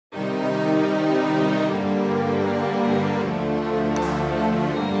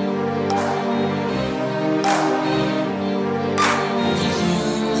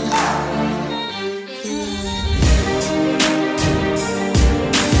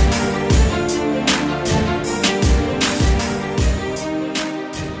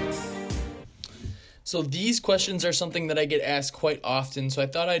So these questions are something that I get asked quite often, so I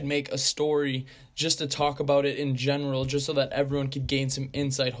thought I'd make a story just to talk about it in general, just so that everyone could gain some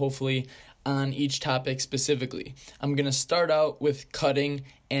insight, hopefully, on each topic specifically. I'm going to start out with cutting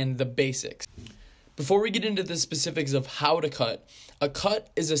and the basics. Before we get into the specifics of how to cut, a cut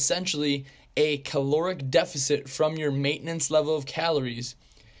is essentially a caloric deficit from your maintenance level of calories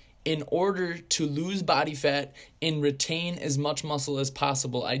in order to lose body fat and retain as much muscle as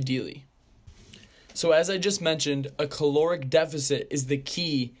possible, ideally. So as I just mentioned, a caloric deficit is the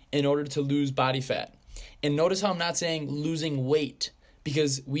key in order to lose body fat. And notice how I'm not saying losing weight,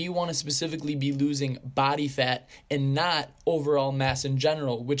 because we want to specifically be losing body fat and not overall mass in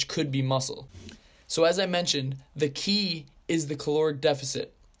general, which could be muscle. So as I mentioned, the key is the caloric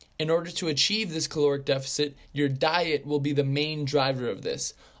deficit. In order to achieve this caloric deficit, your diet will be the main driver of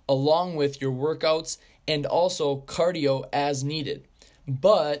this, along with your workouts and also cardio as needed.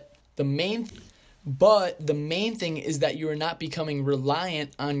 But the main thing is that you are not becoming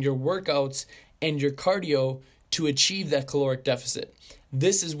reliant on your workouts and your cardio to achieve that caloric deficit.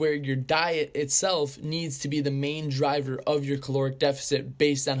 This is where your diet itself needs to be the main driver of your caloric deficit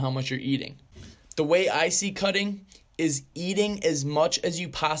based on how much you're eating. The way I see cutting is eating as much as you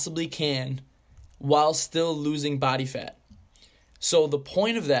possibly can while still losing body fat. So the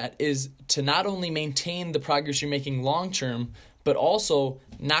point of that is to not only maintain the progress you're making long term, but also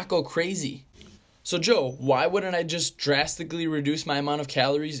not go crazy. So Joe, why wouldn't I just drastically reduce my amount of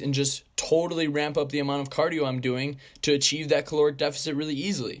calories and just totally ramp up the amount of cardio I'm doing to achieve that caloric deficit really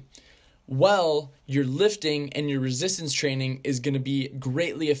easily? Well, your lifting and your resistance training is going to be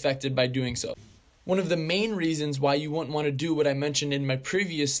greatly affected by doing so. One of the main reasons why you wouldn't want to do what I mentioned in my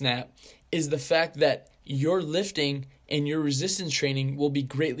previous snap is the fact that your lifting and your resistance training will be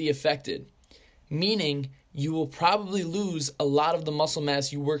greatly affected, meaning you will probably lose a lot of the muscle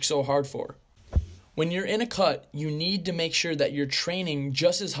mass you work so hard for. When you're in a cut, you need to make sure that you're training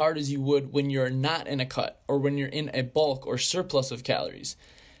just as hard as you would when you're not in a cut or when you're in a bulk or surplus of calories.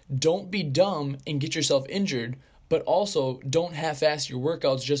 Don't be dumb and get yourself injured, but also don't half-ass your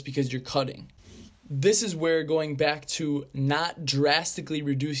workouts just because you're cutting. This is where going back to not drastically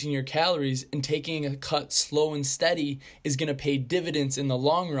reducing your calories and taking a cut slow and steady is going to pay dividends in the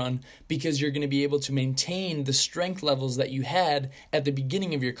long run, because you're going to be able to maintain the strength levels that you had at the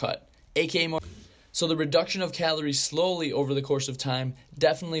beginning of your cut, aka more. So the reduction of calories slowly over the course of time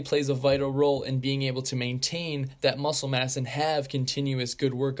definitely plays a vital role in being able to maintain that muscle mass and have continuous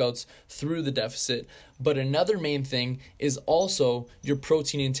good workouts through the deficit. But another main thing is also your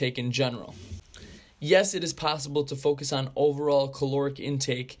protein intake in general. Yes, it is possible to focus on overall caloric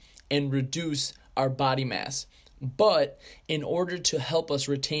intake and reduce our body mass. But in order to help us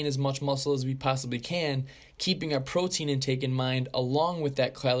retain as much muscle as we possibly can, keeping our protein intake in mind along with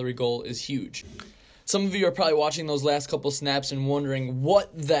that calorie goal is huge. Some of you are probably watching those last couple snaps and wondering,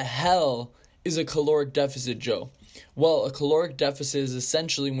 what the hell is a caloric deficit, Joe? Well, a caloric deficit is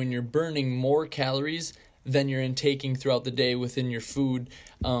essentially when you're burning more calories than you're intaking throughout the day within your food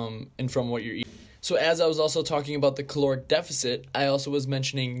and from what you're eating. So as I was also talking about the caloric deficit, I also was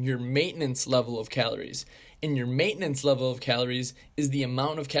mentioning your maintenance level of calories. And your maintenance level of calories is the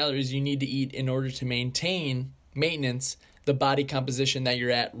amount of calories you need to eat in order to maintain the body composition that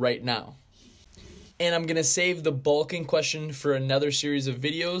you're at right now. And I'm going to save the bulking question for another series of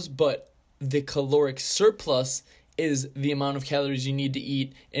videos, but the caloric surplus is the amount of calories you need to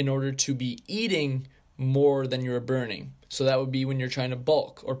eat in order to be eating more than you're burning. So that would be when you're trying to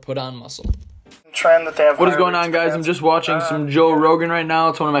bulk or put on muscle. What is going on, guys? I'm just watching some Joe Rogan right now.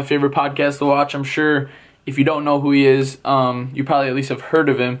 It's one of my favorite podcasts to watch. I'm sure if you don't know who he is, you probably at least have heard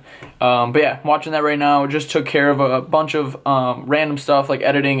of him. But yeah, I'm watching that right now. Just took care of a bunch of random stuff, like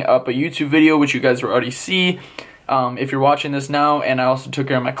editing up a YouTube video, which you guys will already see if you're watching this now. And I also took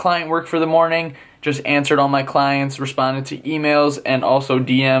care of my client work for the morning. Just answered all my clients, responded to emails, and also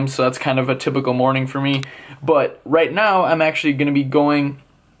DMs. So that's kind of a typical morning for me. But right now, I'm actually going to be going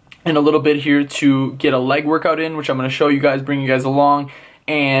in a little bit here to get a leg workout in, which I'm going to show you guys, bring you guys along.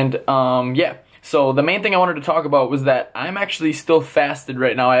 And yeah. So the main thing I wanted to talk about was that I'm actually still fasted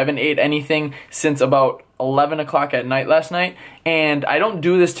right now. I haven't ate anything since about 11 o'clock at night last night, and I don't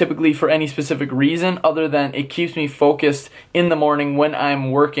do this typically for any specific reason other than it keeps me focused in the morning when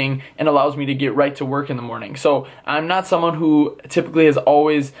I'm working and allows me to get right to work in the morning. So I'm not someone who typically has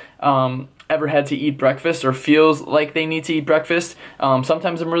always ever had to eat breakfast or feels like they need to eat breakfast.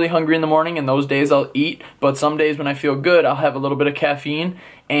 Sometimes I'm really hungry in the morning, and those days I'll eat, but some days when I feel good, I'll have a little bit of caffeine,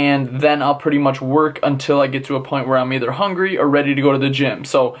 and then I'll pretty much work until I get to a point where I'm either hungry or ready to go to the gym.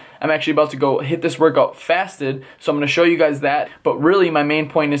 So I'm actually about to go hit this workout fasted, so I'm going to show you guys that. But really my main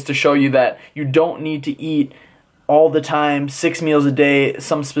point is to show you that you don't need to eat all the time, 6 meals a day,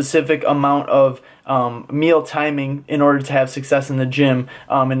 some specific amount of meal timing in order to have success in the gym,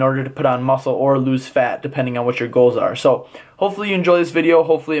 in order to put on muscle or lose fat, depending on what your goals are. So hopefully you enjoy this video,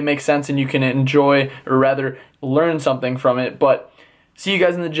 hopefully it makes sense and you can enjoy, or rather learn something from it. But see you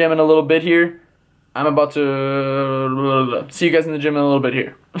guys in the gym in a little bit here. I'm about to see you guys in the gym in a little bit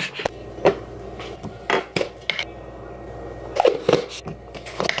here.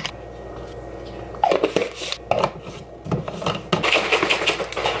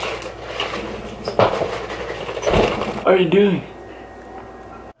 What are you doing?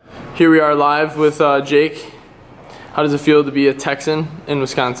 Here we are live with Jake. How does it feel to be a Texan in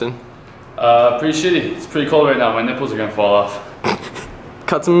Wisconsin? Pretty shitty. It's pretty cold right now. My nipples are gonna fall off.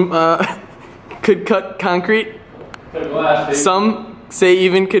 Cut some, could cut concrete. Cut glass, baby. Some say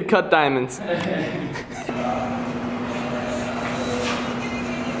even could cut diamonds.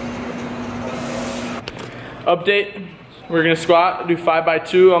 Update, we're gonna squat, do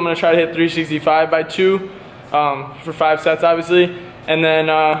 5x2. I'm gonna try to hit 365 by 2 for 5 sets obviously. And then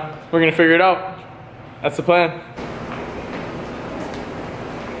we're gonna figure it out. That's the plan.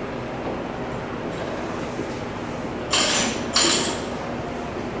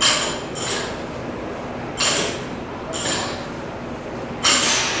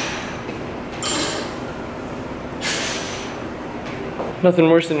 Nothing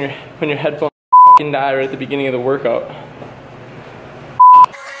worse than when your headphones die right at the beginning of the workout.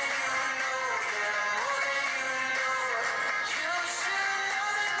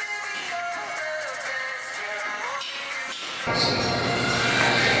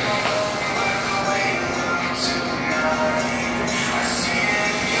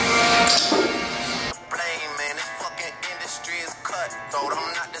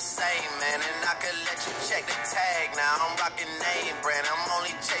 I'm rocking name brand. I'm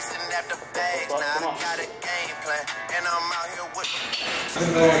only chasing after bags. Now I got a game plan, and I'm out here with. I'm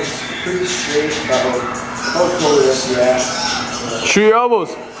going pretty straight about how cold is your ass. Shoot your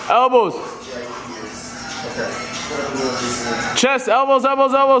elbows. Elbows. Okay. Chest. Elbows.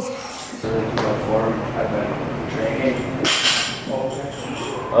 Elbows. Elbows. I've been training.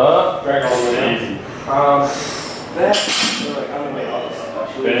 Drag all the way easy.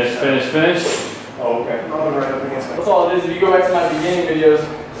 Finish. Oh, okay. I'm right up against That's all it is. If you go back to my beginning videos,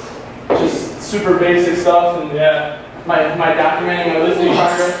 just super basic stuff, and yeah, my documenting my lifting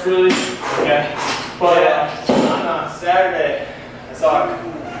progress really. Yeah. But on Saturday, I saw it.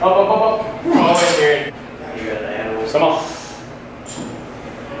 Up. Oh, wait, here. You got the animals. Come on.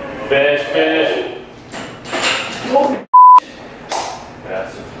 Finish. holy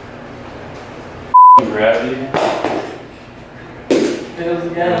Bastard. Gravity.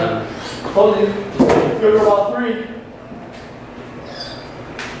 fails again. Told you. Good for about 3.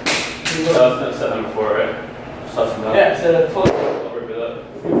 That was gonna set them before, right? Just touch them down. Yeah, set it close. I'll rip it up.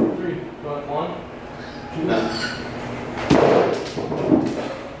 3. Going 1, 2. No.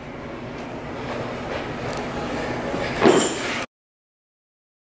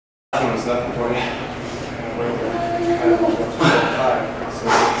 One's nothing for you.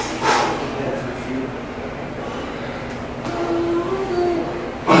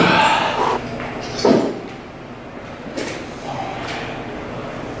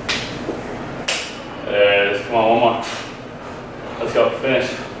 There it is. Come on, one more. Let's go. Finish.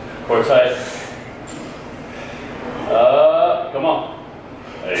 Core tight. Come on.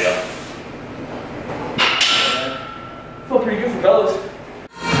 There you go. Feel pretty good for fellas.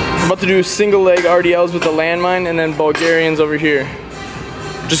 I'm about to do single leg RDLs with the landmine and then Bulgarians over here.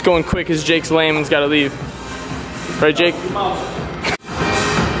 Just going quick because Jake's lame and's got to leave. Right, Jake?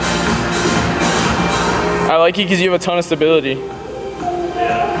 I like it because you have a ton of stability.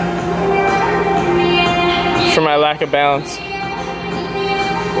 For my lack of balance.